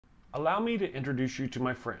Allow me to introduce you to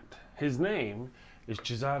my friend. His name is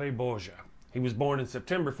Cesare Borgia. He was born in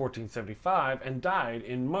September 1475 and died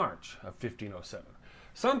in March of 1507.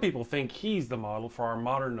 Some people think he's the model for our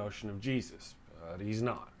modern notion of Jesus, but he's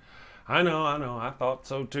not. I know, I thought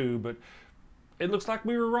so too, but it looks like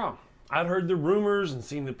we were wrong. I'd heard the rumors and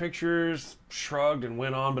seen the pictures, shrugged and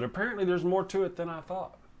went on, but apparently there's more to it than I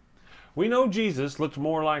thought. We know Jesus looked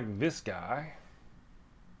more like this guy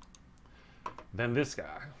than this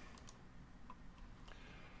guy.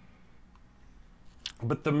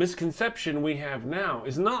 But the misconception we have now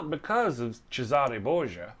is not because of Cesare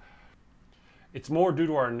Borgia. It's more due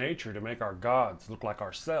to our nature to make our gods look like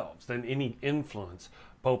ourselves than any influence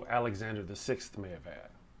Pope Alexander VI may have had.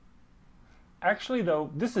 Actually, though,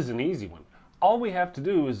 this is an easy one. All we have to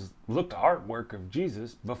do is look to artwork of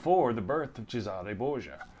Jesus before the birth of Cesare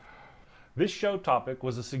Borgia. This show topic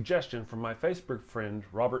was a suggestion from my Facebook friend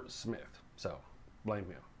Robert Smith, so blame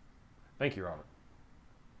him. Thank you, Robert.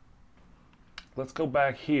 Let's go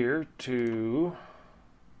back here to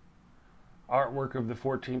artwork of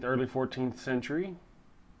the early 14th century.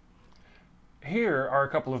 Here are a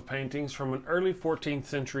couple of paintings from an early 14th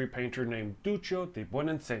century painter named Duccio di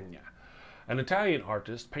Buoninsegna, an Italian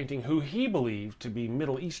artist painting who he believed to be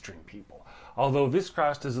Middle Eastern people. Although this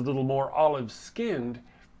Christ is a little more olive-skinned,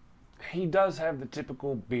 he does have the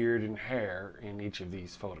typical beard and hair in each of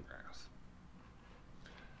these photographs.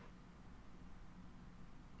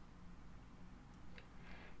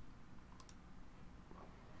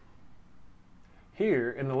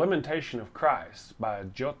 Here, in the Lamentation of Christ by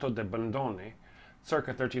Giotto da Bondone,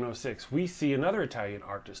 circa 1306, we see another Italian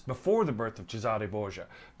artist before the birth of Cesare Borgia,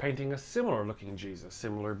 painting a similar looking Jesus,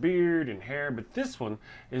 similar beard and hair, but this one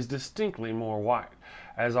is distinctly more white,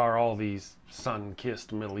 as are all these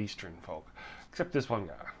sun-kissed Middle Eastern folk, except this one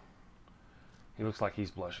guy. He looks like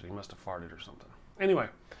he's blushing. He must have farted or something. Anyway,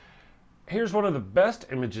 here's one of the best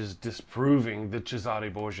images disproving the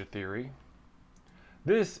Cesare Borgia theory.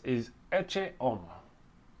 This is Ecce Homo,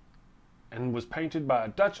 and was painted by a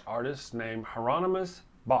Dutch artist named Hieronymus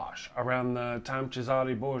Bosch around the time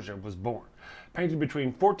Cesare Borgia was born. Painted between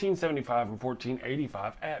 1475 and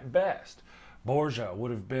 1485 at best. Borgia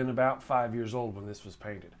would have been about 5 years old when this was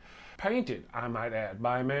painted. Painted, I might add,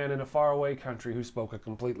 by a man in a faraway country who spoke a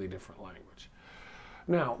completely different language.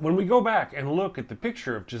 Now, when we go back and look at the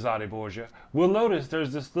picture of Cesare Borgia, we'll notice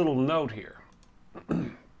there's this little note here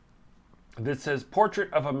that says,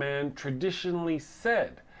 portrait of a man traditionally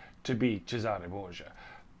said to be Cesare Borgia.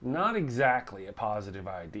 Not exactly a positive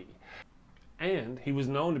ID. And he was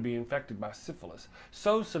known to be infected by syphilis,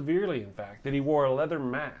 so severely in fact that he wore a leather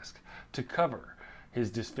mask to cover his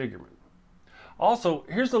disfigurement. Also,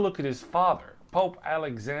 here's a look at his father, Pope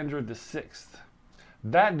Alexander VI.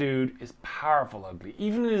 That dude is powerful ugly,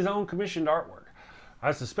 even in his own commissioned artwork.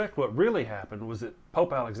 I suspect what really happened was that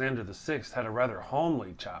Pope Alexander VI had a rather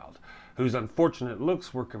homely child, whose unfortunate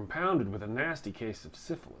looks were compounded with a nasty case of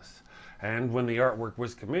syphilis. And when the artwork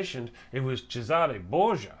was commissioned, it was Cesare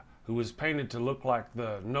Borgia who was painted to look like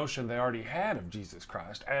the notion they already had of Jesus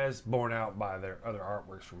Christ, as borne out by their other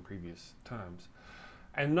artworks from previous times,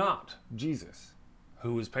 and not Jesus,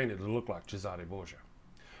 who was painted to look like Cesare Borgia.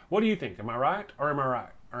 What do you think? Am I right, or am I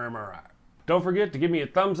right, or am I right? Don't forget to give me a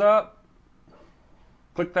thumbs up,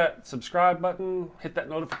 click that subscribe button, hit that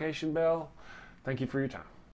notification bell. Thank you for your time.